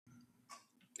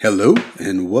Hello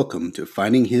and welcome to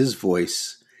Finding His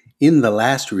Voice. In the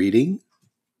last reading,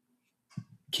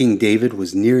 King David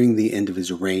was nearing the end of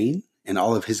his reign, and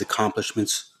all of his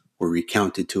accomplishments were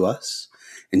recounted to us.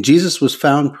 And Jesus was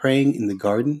found praying in the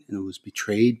garden and was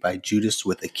betrayed by Judas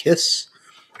with a kiss.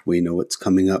 We know what's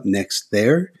coming up next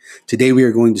there. Today we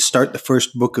are going to start the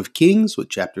first book of Kings with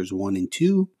chapters 1 and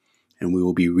 2, and we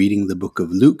will be reading the book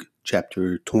of Luke,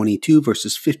 chapter 22,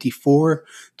 verses 54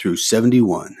 through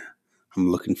 71. I'm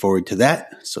looking forward to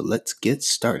that, so let's get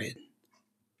started.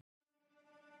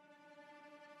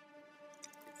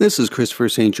 This is Christopher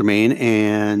St. Germain,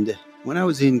 and when I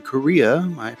was in Korea,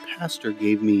 my pastor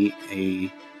gave me a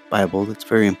Bible that's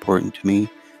very important to me,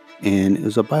 and it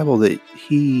was a Bible that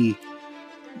he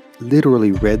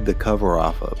literally read the cover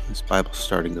off of. This Bible's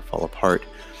starting to fall apart.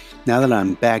 Now that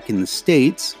I'm back in the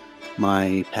States,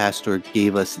 my pastor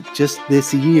gave us just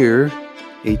this year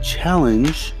a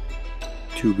challenge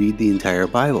to read the entire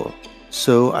Bible.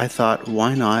 So I thought,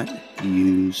 why not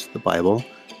use the Bible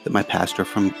that my pastor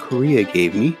from Korea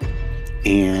gave me?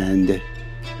 And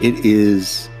it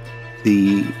is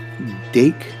the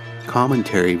Dake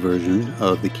commentary version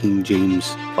of the King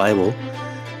James Bible.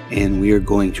 And we are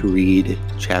going to read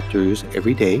chapters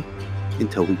every day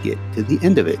until we get to the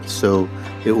end of it. So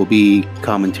it will be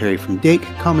commentary from Dake,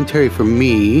 commentary from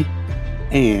me,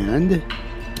 and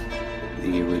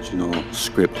the original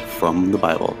script from the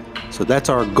Bible. So that's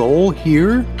our goal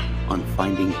here on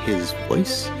Finding His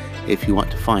Voice. If you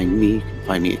want to find me, you can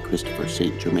find me at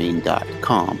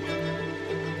ChristopherSt.Germain.com.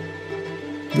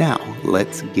 Now,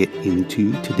 let's get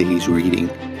into today's reading.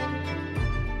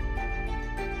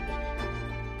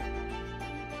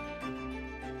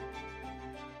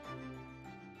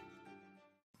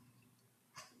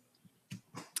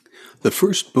 The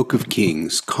first book of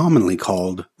Kings, commonly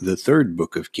called the third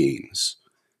book of Kings.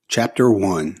 Chapter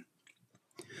 1.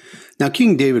 Now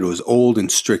King David was old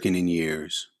and stricken in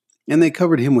years, and they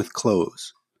covered him with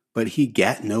clothes, but he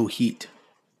gat no heat.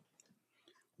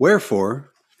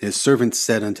 Wherefore his servants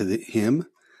said unto him,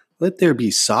 Let there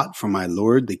be sought for my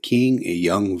lord the king a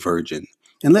young virgin,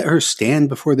 and let her stand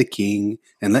before the king,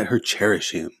 and let her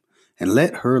cherish him, and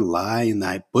let her lie in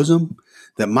thy bosom,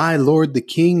 that my lord the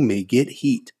king may get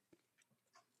heat.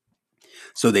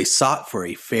 So they sought for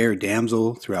a fair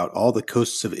damsel throughout all the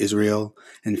coasts of Israel,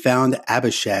 and found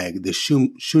Abishag the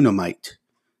Shunammite,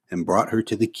 and brought her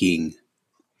to the king.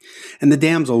 And the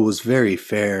damsel was very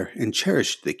fair, and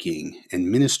cherished the king, and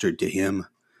ministered to him,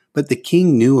 but the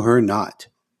king knew her not.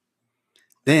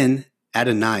 Then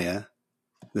Adoniah,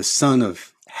 the son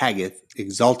of Haggith,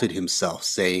 exalted himself,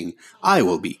 saying, I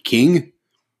will be king.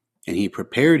 And he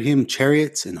prepared him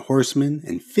chariots and horsemen,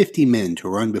 and 50 men to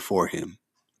run before him.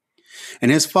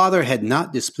 And his father had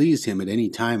not displeased him at any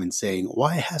time in saying,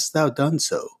 Why hast thou done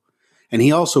so? And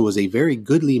he also was a very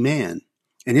goodly man,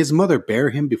 and his mother bare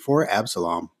him before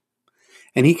Absalom.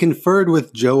 And he conferred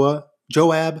with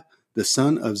Joab, the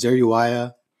son of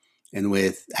Zeruiah, and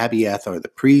with Abiathar the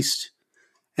priest,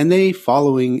 and they,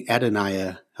 following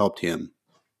Adoniah, helped him.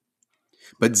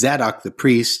 But Zadok the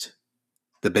priest,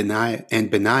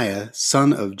 Benaiah,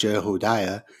 son of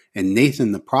Jehoiada, and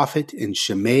Nathan the prophet, and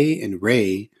Shimei and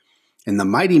Ray, and the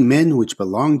mighty men which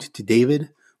belonged to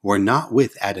David were not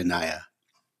with Adoniah.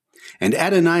 And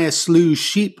Adoniah slew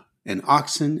sheep and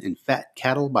oxen and fat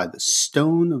cattle by the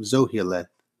stone of Zoheleth,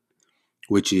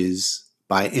 which is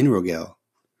by Enrogel,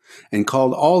 and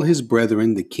called all his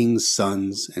brethren the king's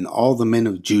sons, and all the men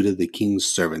of Judah the king's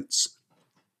servants.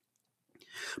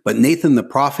 But Nathan the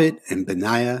prophet, and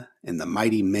Benaiah, and the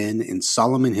mighty men, and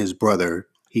Solomon his brother,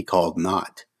 he called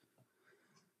not.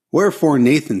 Wherefore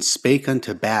Nathan spake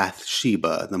unto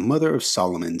Bathsheba, the mother of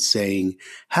Solomon, saying,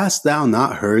 Hast thou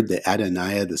not heard that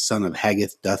Adoniah the son of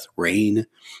Haggith doth reign,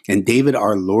 and David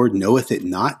our Lord knoweth it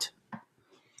not?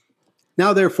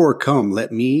 Now therefore come,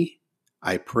 let me,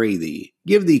 I pray thee,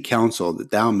 give thee counsel,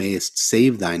 that thou mayest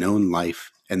save thine own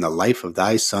life, and the life of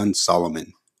thy son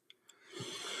Solomon.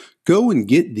 Go and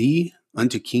get thee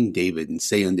unto King David, and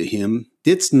say unto him,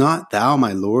 Didst not thou,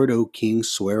 my lord, O king,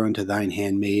 swear unto thine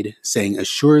handmaid, saying,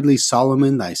 Assuredly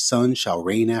Solomon thy son shall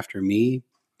reign after me,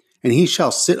 and he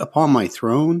shall sit upon my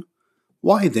throne?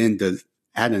 Why then doth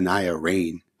Adoniah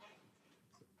reign?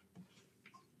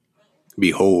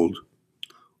 Behold,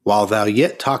 while thou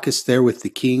yet talkest there with the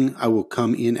king, I will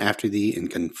come in after thee, and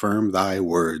confirm thy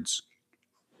words.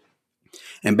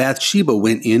 And Bathsheba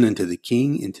went in unto the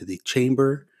king into the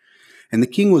chamber, and the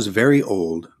king was very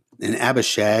old, and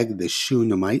Abishag the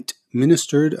Shunammite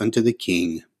ministered unto the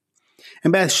king.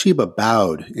 And Bathsheba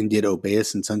bowed and did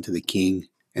obeisance unto the king.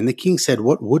 And the king said,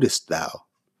 What wouldest thou?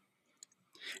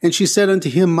 And she said unto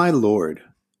him, My lord,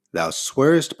 thou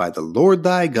swearest by the Lord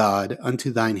thy God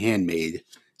unto thine handmaid,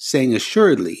 saying,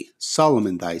 Assuredly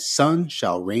Solomon thy son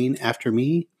shall reign after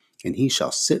me, and he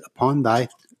shall sit upon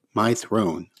my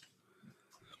throne.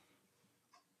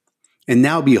 And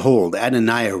now behold,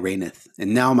 Adoniah reigneth,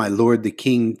 and now my lord the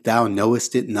king, thou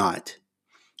knowest it not.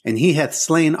 And he hath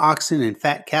slain oxen and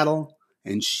fat cattle,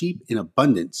 and sheep in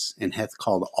abundance, and hath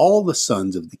called all the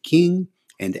sons of the king,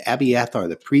 and Abiathar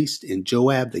the priest, and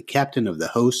Joab the captain of the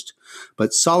host.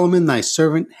 But Solomon thy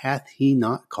servant hath he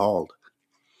not called.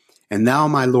 And thou,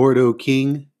 my lord, O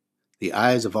king, the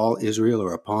eyes of all Israel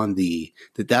are upon thee,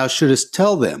 that thou shouldest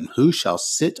tell them who shall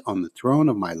sit on the throne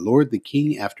of my lord the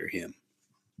king after him.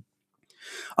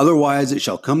 Otherwise it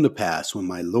shall come to pass, when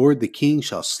my lord the king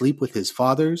shall sleep with his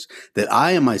fathers, that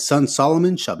I and my son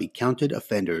Solomon shall be counted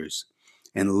offenders.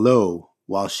 And lo,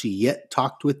 while she yet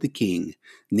talked with the king,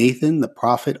 Nathan the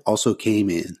prophet also came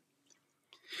in.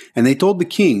 And they told the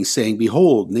king, saying,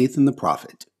 Behold, Nathan the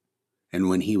prophet. And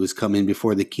when he was come in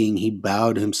before the king, he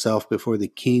bowed himself before the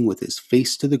king with his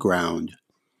face to the ground.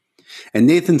 And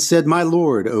Nathan said, My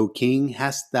lord, O king,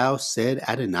 hast thou said,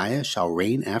 Adoniah shall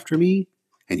reign after me,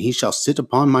 and he shall sit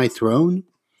upon my throne?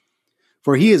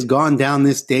 For he is gone down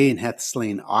this day, and hath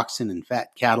slain oxen and fat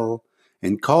cattle,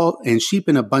 and sheep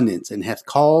in abundance, and hath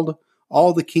called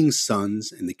all the king's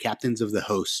sons and the captains of the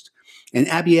host, and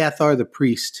Abiathar the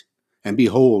priest. And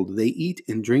behold, they eat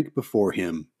and drink before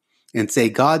him, and say,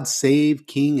 God save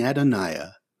King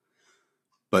Adoniah.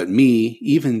 But me,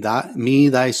 even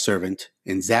thy servant,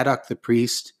 and Zadok the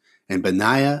priest, and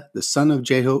Benaiah the son of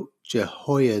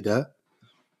Jehoiada,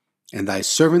 and thy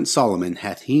servant Solomon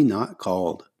hath he not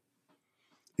called.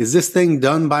 Is this thing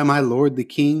done by my lord the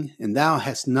king, and thou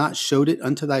hast not showed it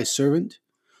unto thy servant?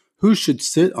 Who should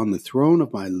sit on the throne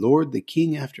of my lord the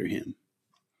king after him?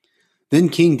 Then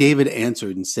King David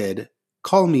answered and said,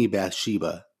 Call me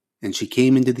Bathsheba. And she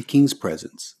came into the king's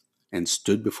presence, and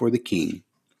stood before the king.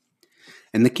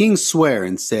 And the king sware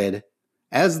and said,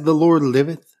 As the Lord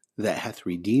liveth, that hath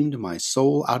redeemed my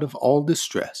soul out of all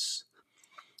distress,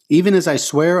 even as I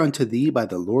swear unto thee by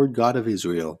the Lord God of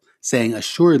Israel, saying,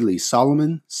 Assuredly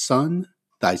Solomon,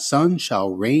 thy son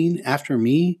shall reign after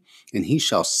me, and he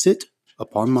shall sit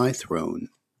upon my throne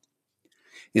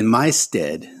in my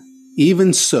stead.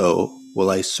 Even so will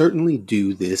I certainly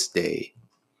do this day.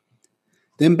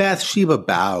 Then Bathsheba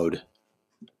bowed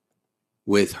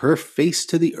with her face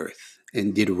to the earth,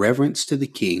 and did reverence to the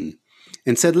king,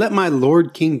 and said, Let my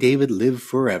lord King David live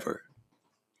forever.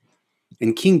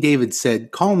 And King David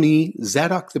said, Call me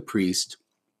Zadok the priest,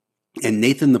 and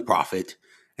Nathan the prophet,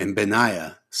 and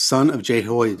Benaiah son of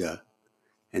Jehoiada.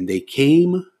 And they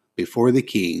came before the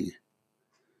king.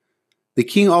 The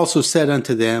king also said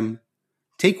unto them,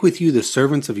 Take with you the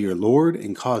servants of your lord,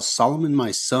 and cause Solomon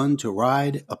my son to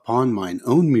ride upon mine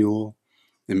own mule,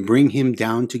 and bring him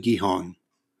down to Gihon.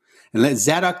 And let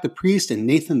Zadok the priest and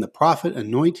Nathan the prophet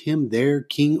anoint him there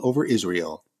king over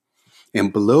Israel.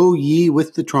 And blow ye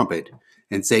with the trumpet,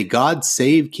 and say, God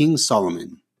save King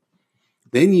Solomon.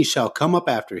 Then ye shall come up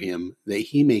after him, that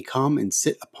he may come and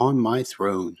sit upon my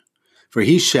throne. For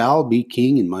he shall be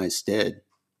king in my stead.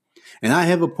 And I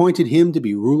have appointed him to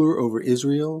be ruler over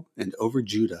Israel and over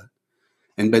Judah.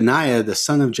 And Benaiah the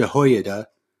son of Jehoiada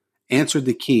answered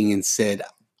the king and said,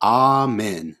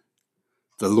 Amen.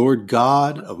 The Lord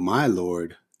God of my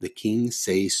Lord, the king,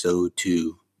 say so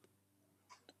too.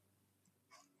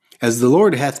 As the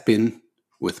Lord hath been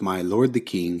with my lord the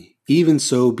king, even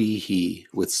so be he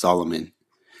with Solomon,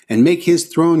 and make his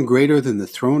throne greater than the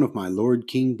throne of my lord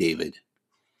King David.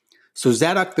 So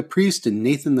Zadok the priest and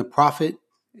Nathan the prophet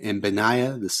and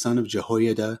Benaiah the son of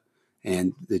Jehoiada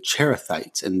and the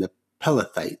Cherethites and the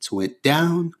Pelethites went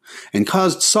down and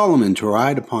caused Solomon to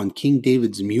ride upon King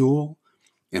David's mule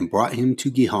and brought him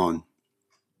to Gihon.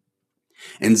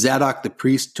 And Zadok the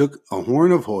priest took a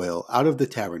horn of oil out of the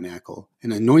tabernacle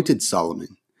and anointed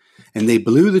Solomon. And they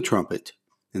blew the trumpet,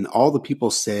 and all the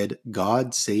people said,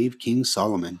 God save King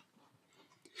Solomon.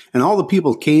 And all the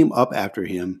people came up after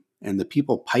him, and the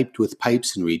people piped with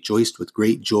pipes and rejoiced with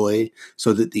great joy,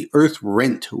 so that the earth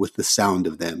rent with the sound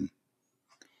of them.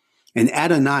 And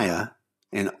Adoniah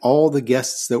and all the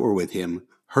guests that were with him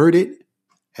heard it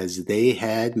as they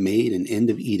had made an end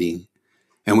of eating.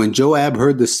 And when Joab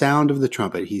heard the sound of the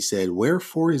trumpet, he said,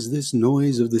 Wherefore is this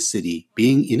noise of the city,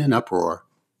 being in an uproar?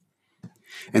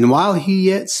 And while he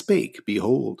yet spake,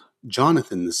 behold,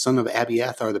 Jonathan the son of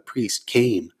Abiathar the priest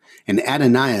came, and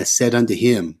Adoniah said unto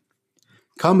him,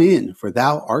 Come in, for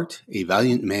thou art a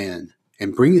valiant man,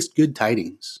 and bringest good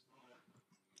tidings.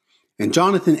 And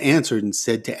Jonathan answered and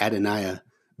said to Adoniah,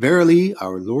 Verily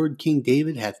our lord King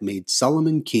David hath made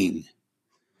Solomon king.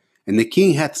 And the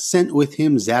king hath sent with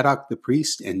him Zadok the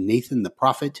priest, and Nathan the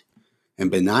prophet, and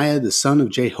Benaiah the son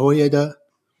of Jehoiada,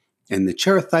 and the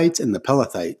Cherethites and the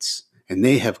Pelethites, and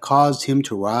they have caused him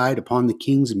to ride upon the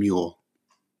king's mule.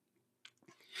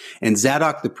 And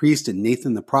Zadok the priest and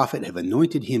Nathan the prophet have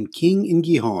anointed him king in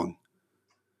Gihon.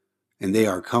 And they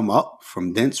are come up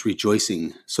from thence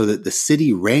rejoicing, so that the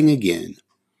city rang again.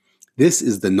 This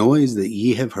is the noise that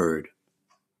ye have heard.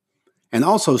 And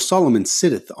also Solomon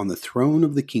sitteth on the throne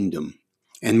of the kingdom.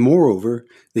 And moreover,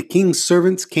 the king's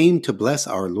servants came to bless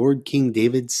our Lord King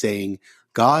David, saying,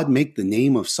 God make the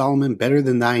name of Solomon better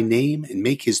than thy name, and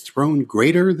make his throne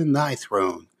greater than thy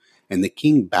throne. And the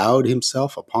king bowed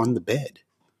himself upon the bed.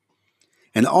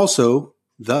 And also,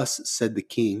 thus said the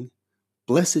king,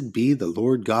 Blessed be the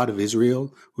Lord God of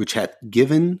Israel, which hath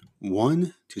given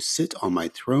one to sit on my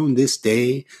throne this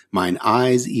day, mine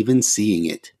eyes even seeing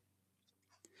it.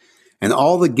 And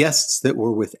all the guests that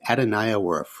were with Adoniah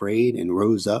were afraid, and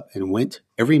rose up, and went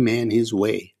every man his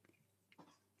way.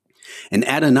 And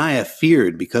Adoniah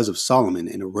feared because of Solomon,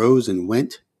 and arose and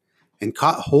went, and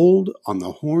caught hold on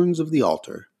the horns of the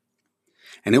altar.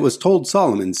 And it was told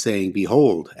Solomon, saying,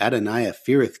 Behold, Adoniah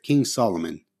feareth King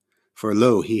Solomon. For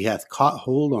lo, he hath caught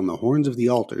hold on the horns of the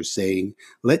altar, saying,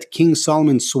 Let King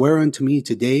Solomon swear unto me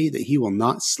today that he will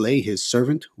not slay his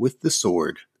servant with the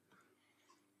sword.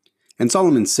 And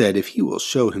Solomon said, If he will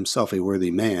show himself a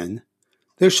worthy man,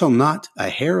 there shall not a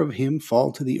hair of him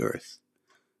fall to the earth.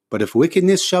 But if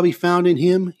wickedness shall be found in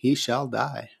him, he shall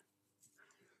die.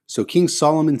 So King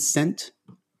Solomon sent,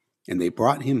 and they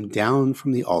brought him down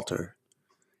from the altar.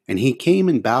 And he came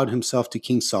and bowed himself to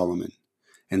King Solomon.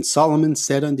 And Solomon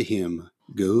said unto him,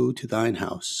 Go to thine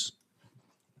house.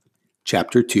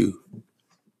 Chapter 2.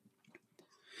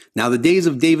 Now the days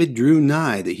of David drew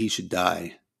nigh that he should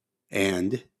die.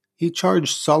 And he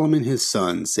charged Solomon his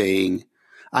son, saying,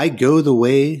 I go the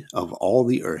way of all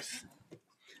the earth.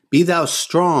 Be thou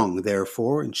strong,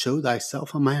 therefore, and show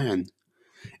thyself a man.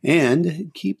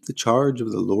 And keep the charge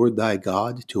of the Lord thy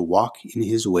God, to walk in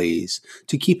his ways,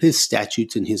 to keep his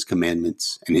statutes and his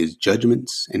commandments, and his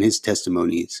judgments and his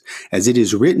testimonies, as it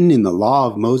is written in the law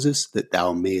of Moses, that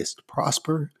thou mayest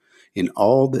prosper in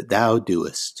all that thou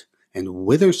doest, and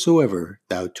whithersoever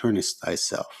thou turnest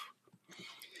thyself.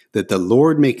 That the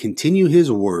Lord may continue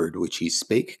his word which he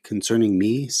spake concerning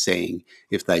me, saying,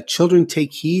 If thy children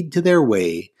take heed to their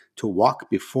way, to walk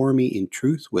before me in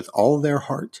truth with all their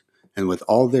heart, and with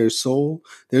all their soul,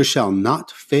 there shall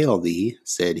not fail thee,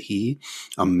 said he,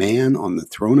 a man on the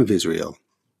throne of Israel.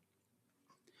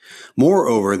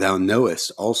 Moreover, thou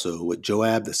knowest also what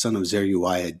Joab the son of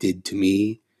Zeruiah did to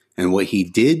me, and what he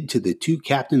did to the two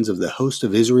captains of the host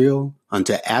of Israel,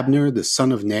 unto Abner the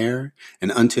son of Ner,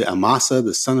 and unto Amasa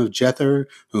the son of Jether,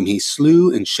 whom he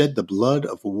slew and shed the blood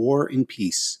of war in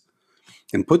peace,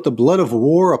 and put the blood of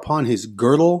war upon his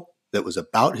girdle that was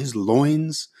about his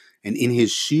loins, and in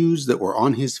his shoes that were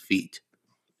on his feet.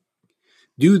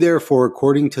 Do therefore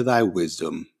according to thy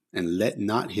wisdom, and let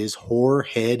not his hoar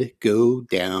head go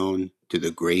down to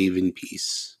the grave in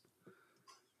peace.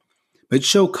 But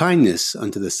show kindness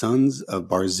unto the sons of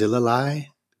Barzillai,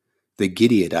 the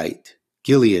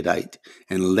Gileadite,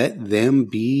 and let them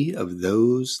be of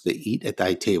those that eat at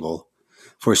thy table.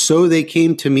 For so they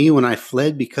came to me when I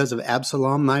fled because of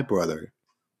Absalom thy brother.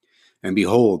 And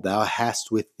behold, thou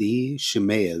hast with thee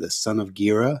Shemaiah the son of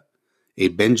Gera, a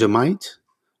Benjamite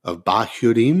of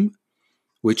Bahurim,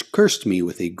 which cursed me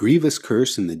with a grievous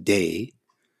curse in the day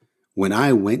when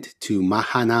I went to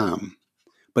Mahanaim.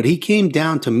 But he came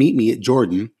down to meet me at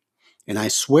Jordan, and I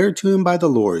swear to him by the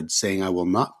Lord, saying, I will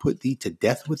not put thee to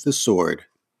death with the sword.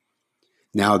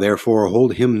 Now therefore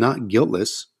hold him not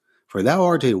guiltless, for thou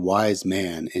art a wise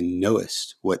man, and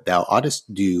knowest what thou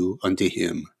oughtest do unto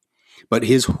him. But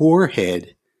his hoar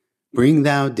head bring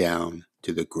thou down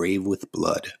to the grave with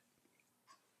blood.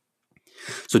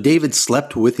 So David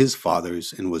slept with his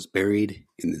fathers, and was buried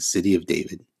in the city of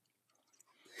David.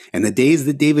 And the days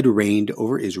that David reigned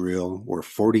over Israel were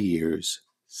 40 years.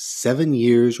 7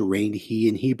 years reigned he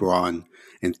in Hebron,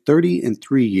 and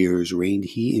 33 years reigned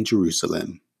he in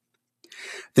Jerusalem.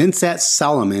 Then sat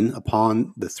Solomon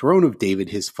upon the throne of David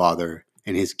his father,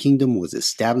 and his kingdom was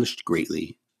established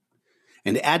greatly.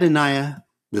 And Adoniah,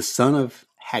 the son of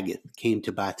Haggith, came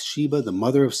to Bathsheba, the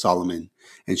mother of Solomon,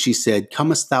 and she said,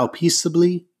 Comest thou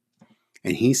peaceably?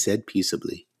 And he said,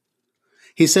 Peaceably.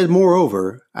 He said,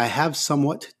 Moreover, I have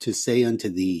somewhat to say unto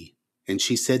thee. And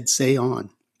she said, Say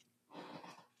on.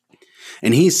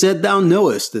 And he said, Thou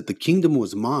knowest that the kingdom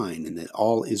was mine, and that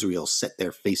all Israel set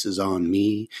their faces on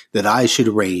me, that I should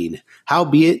reign.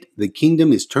 Howbeit the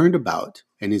kingdom is turned about,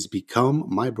 and is become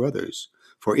my brother's,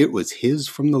 for it was his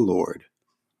from the Lord.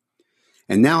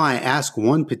 And now I ask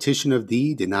one petition of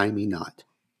thee, deny me not.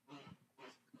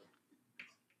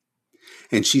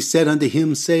 And she said unto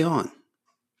him, Say on.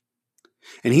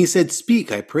 And he said,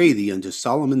 Speak, I pray thee, unto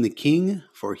Solomon the king,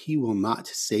 for he will not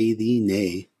say thee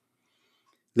nay,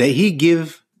 that he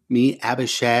give me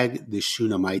Abishag the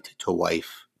Shunammite to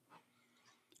wife.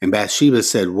 And Bathsheba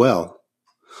said, Well,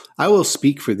 I will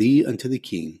speak for thee unto the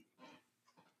king.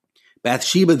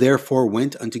 Bathsheba therefore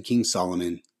went unto King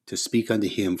Solomon to speak unto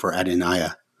him for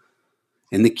Adoniah.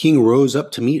 And the king rose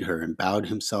up to meet her, and bowed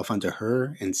himself unto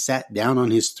her, and sat down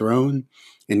on his throne,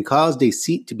 and caused a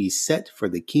seat to be set for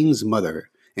the king's mother,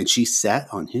 and she sat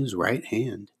on his right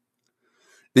hand.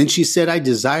 Then she said, I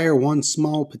desire one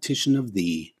small petition of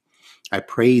thee. I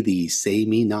pray thee, say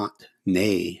me not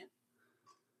nay.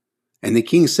 And the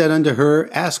king said unto her,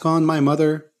 Ask on, my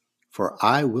mother, for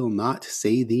I will not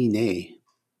say thee nay.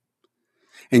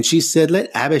 And she said,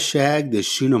 Let Abishag the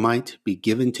Shunammite be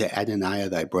given to Adoniah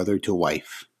thy brother to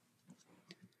wife.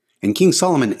 And King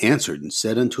Solomon answered and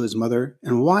said unto his mother,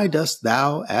 And why dost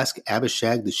thou ask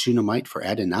Abishag the Shunammite for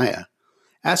Adoniah?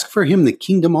 Ask for him the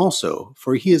kingdom also,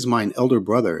 for he is mine elder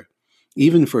brother,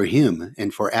 even for him,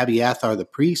 and for Abiathar the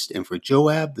priest, and for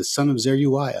Joab the son of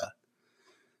Zeruiah.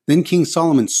 Then King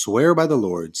Solomon sware by the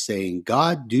Lord, saying,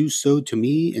 God do so to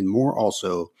me, and more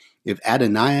also, if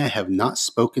Adoniah have not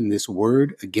spoken this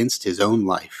word against his own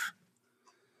life.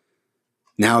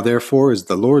 Now therefore, as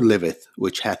the Lord liveth,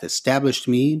 which hath established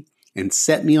me, and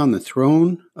set me on the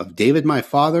throne of David my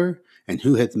father, and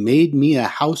who hath made me a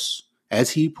house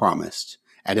as he promised,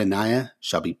 Adoniah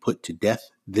shall be put to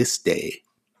death this day.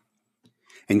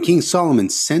 And King Solomon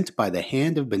sent by the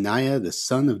hand of Benaiah the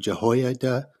son of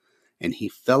Jehoiada, and he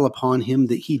fell upon him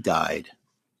that he died.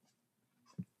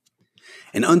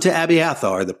 And unto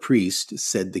Abiathar the priest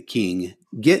said the king,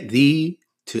 Get thee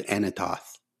to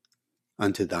Anathoth,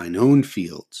 unto thine own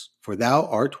fields, for thou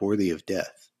art worthy of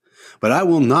death. But I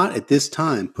will not at this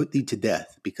time put thee to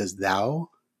death, because thou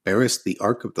bearest the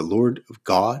ark of the Lord of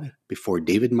God before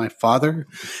David my father,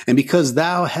 and because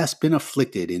thou hast been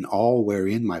afflicted in all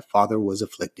wherein my father was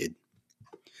afflicted.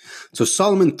 So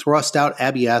Solomon thrust out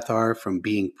Abiathar from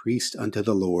being priest unto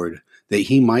the Lord, that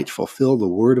he might fulfill the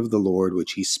word of the Lord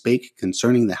which he spake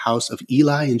concerning the house of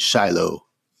Eli in Shiloh.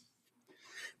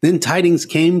 Then tidings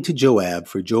came to Joab,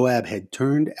 for Joab had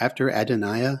turned after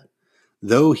Adoniah,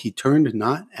 though he turned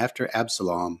not after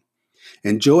Absalom.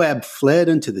 And Joab fled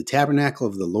unto the tabernacle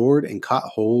of the Lord, and caught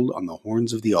hold on the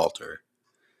horns of the altar.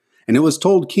 And it was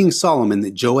told King Solomon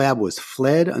that Joab was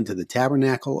fled unto the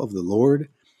tabernacle of the Lord,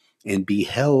 and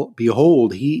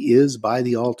behold, he is by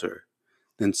the altar.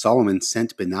 Then Solomon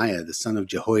sent Benaiah the son of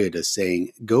Jehoiada,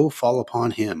 saying, Go fall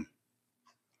upon him.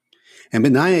 And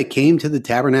Benaiah came to the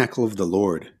tabernacle of the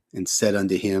Lord, and said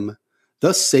unto him,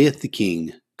 Thus saith the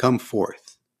king, Come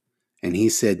forth. And he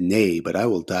said, Nay, but I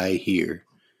will die here.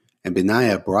 And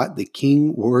Benaiah brought the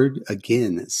king word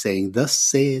again, saying, Thus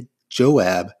saith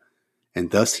Joab, and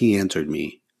thus he answered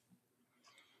me.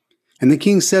 And the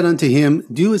king said unto him,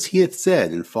 Do as he hath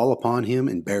said, and fall upon him,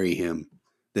 and bury him,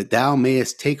 that thou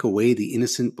mayest take away the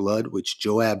innocent blood which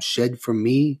Joab shed from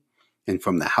me, and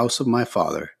from the house of my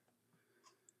father.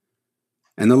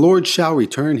 And the Lord shall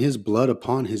return his blood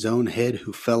upon his own head,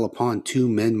 who fell upon 2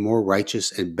 men more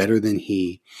righteous and better than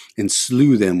he, and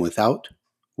slew them with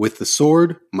the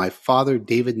sword, my father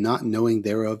David not knowing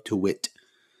thereof, to wit,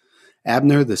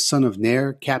 Abner the son of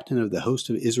Ner, captain of the host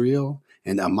of Israel,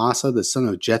 and Amasa the son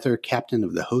of Jether, captain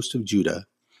of the host of Judah.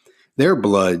 Their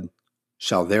blood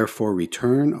shall therefore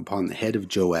return upon the head of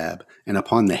Joab, and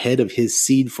upon the head of his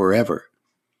seed forever.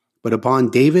 But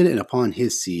upon David, and upon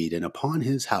his seed, and upon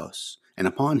his house, and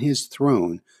upon his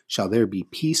throne shall there be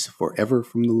peace forever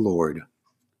from the Lord.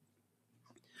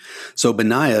 So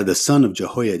Benaiah the son of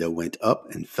Jehoiada went up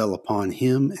and fell upon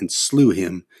him and slew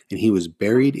him, and he was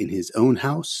buried in his own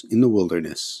house in the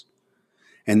wilderness.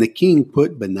 And the king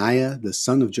put Benaiah the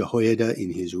son of Jehoiada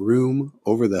in his room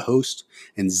over the host,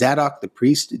 and Zadok the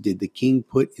priest did the king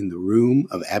put in the room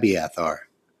of Abiathar.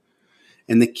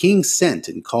 And the king sent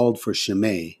and called for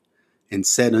Shimei, and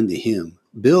said unto him,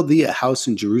 Build thee a house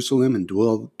in Jerusalem, and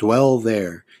dwell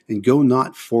there, and go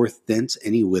not forth thence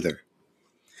any whither.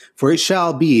 For it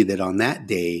shall be that on that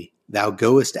day thou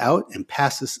goest out and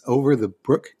passest over the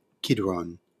brook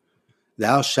Kidron.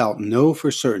 Thou shalt know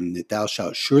for certain that thou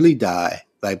shalt surely die,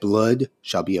 thy blood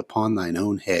shall be upon thine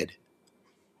own head.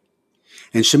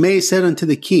 And Shimei said unto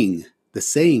the king, The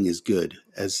saying is good,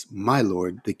 as my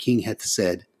lord the king hath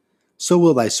said, so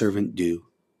will thy servant do.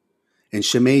 And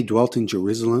Shimei dwelt in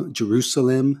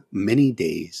Jerusalem many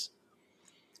days.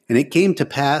 And it came to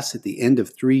pass at the end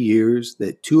of 3 years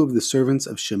that 2 of the servants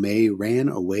of Shimei ran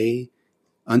away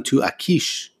unto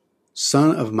Achish,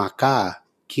 son of Maacah,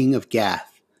 king of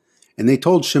Gath. And they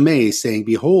told Shimei, saying,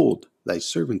 Behold, thy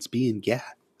servants be in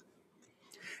Gath.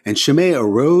 And Shimei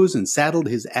arose and saddled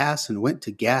his ass and went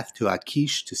to Gath to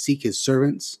Achish to seek his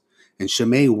servants. And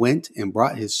Shimei went and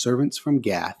brought his servants from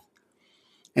Gath.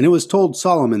 And it was told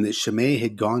Solomon that Shimei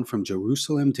had gone from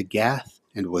Jerusalem to Gath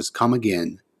and was come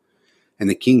again. And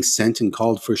the king sent and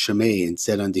called for Shimei and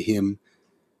said unto him,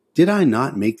 Did I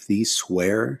not make thee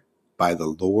swear by the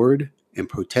Lord, and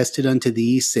protested unto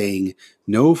thee, saying,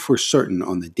 Know for certain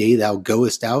on the day thou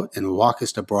goest out and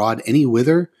walkest abroad any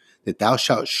whither, that thou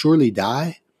shalt surely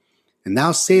die? And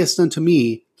thou sayest unto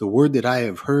me, The word that I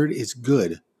have heard is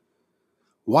good.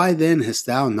 Why then hast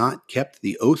thou not kept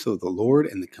the oath of the Lord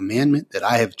and the commandment that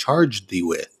I have charged thee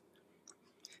with?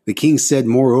 The king said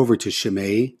moreover to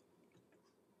Shimei,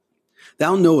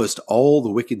 Thou knowest all the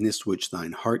wickedness which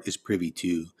thine heart is privy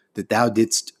to, that thou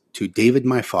didst to David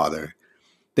my father.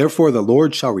 Therefore the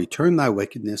Lord shall return thy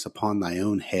wickedness upon thy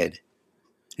own head.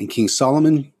 And King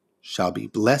Solomon shall be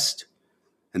blessed,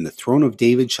 and the throne of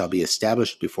David shall be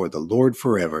established before the Lord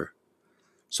forever.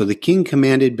 So the king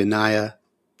commanded Benaiah,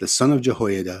 the son of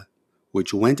Jehoiada,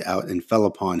 which went out and fell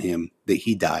upon him, that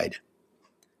he died.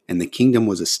 And the kingdom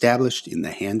was established in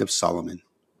the hand of Solomon.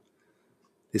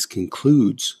 This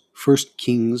concludes 1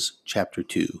 Kings chapter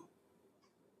 2.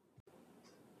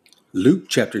 Luke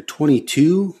chapter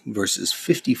 22, verses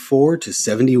 54 to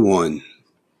 71.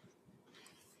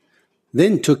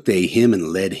 Then took they him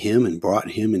and led him and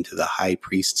brought him into the high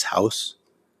priest's house,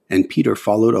 and Peter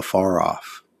followed afar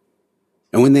off.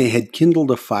 And when they had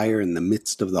kindled a fire in the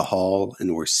midst of the hall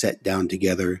and were set down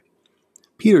together,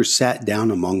 Peter sat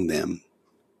down among them.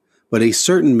 But a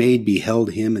certain maid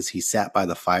beheld him as he sat by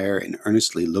the fire, and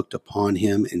earnestly looked upon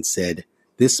him, and said,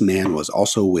 This man was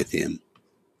also with him.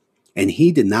 And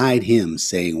he denied him,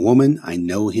 saying, Woman, I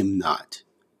know him not.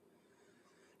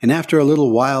 And after a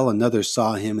little while another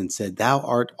saw him, and said, Thou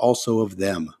art also of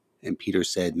them. And Peter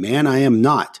said, Man, I am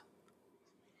not.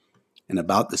 And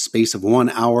about the space of 1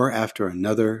 hour after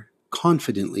another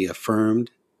confidently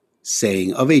affirmed,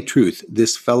 saying, Of a truth,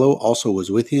 this fellow also was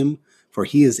with him, for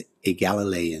he is a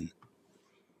Galilean.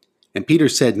 And Peter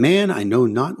said, Man, I know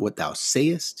not what thou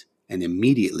sayest. And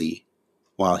immediately,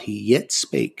 while he yet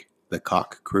spake, the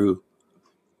cock crew.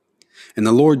 And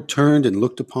the Lord turned and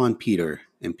looked upon Peter,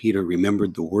 and Peter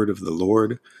remembered the word of the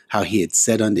Lord, how he had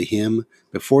said unto him,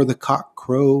 Before the cock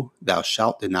crow, thou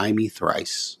shalt deny me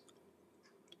thrice.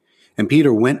 And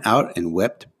Peter went out and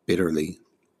wept bitterly.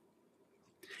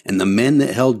 And the men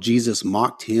that held Jesus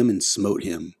mocked him and smote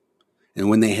him. And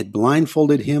when they had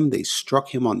blindfolded him, they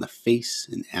struck him on the face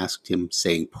and asked him,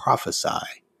 saying,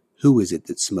 Prophesy, who is it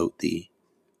that smote thee?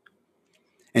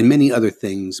 And many other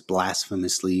things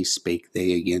blasphemously spake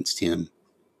they against him.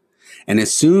 And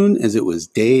as soon as it was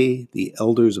day, the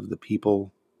elders of the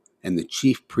people and the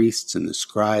chief priests and the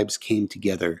scribes came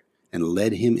together and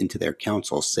led him into their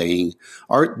council, saying,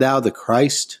 Art thou the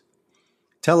Christ?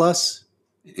 Tell us.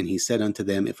 And he said unto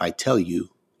them, If I tell you,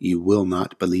 you will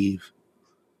not believe.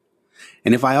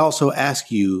 And if I also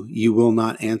ask you, you will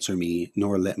not answer me,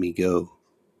 nor let me go.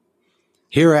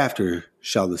 Hereafter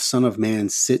shall the Son of Man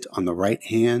sit on the right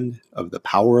hand of the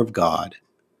power of God.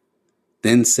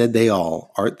 Then said they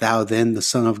all, Art thou then the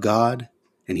Son of God?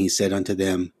 And he said unto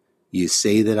them, Ye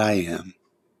say that I am.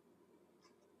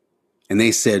 And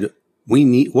they said,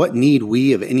 What need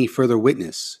we of any further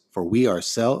witness? For we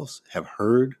ourselves have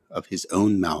heard of his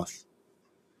own mouth.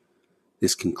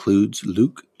 This concludes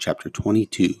Luke chapter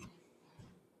 22.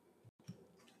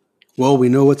 Well, we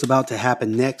know what's about to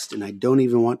happen next, and I don't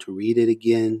even want to read it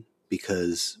again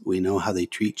because we know how they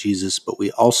treat Jesus, but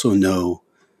we also know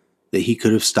that he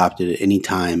could have stopped it at any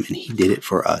time, and he did it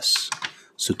for us.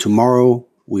 So tomorrow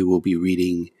we will be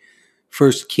reading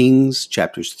 1 Kings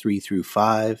chapters 3 through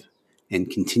 5 and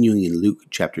continuing in Luke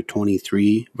chapter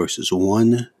 23, verses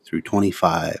 1 through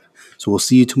 25. So we'll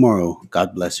see you tomorrow.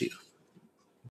 God bless you.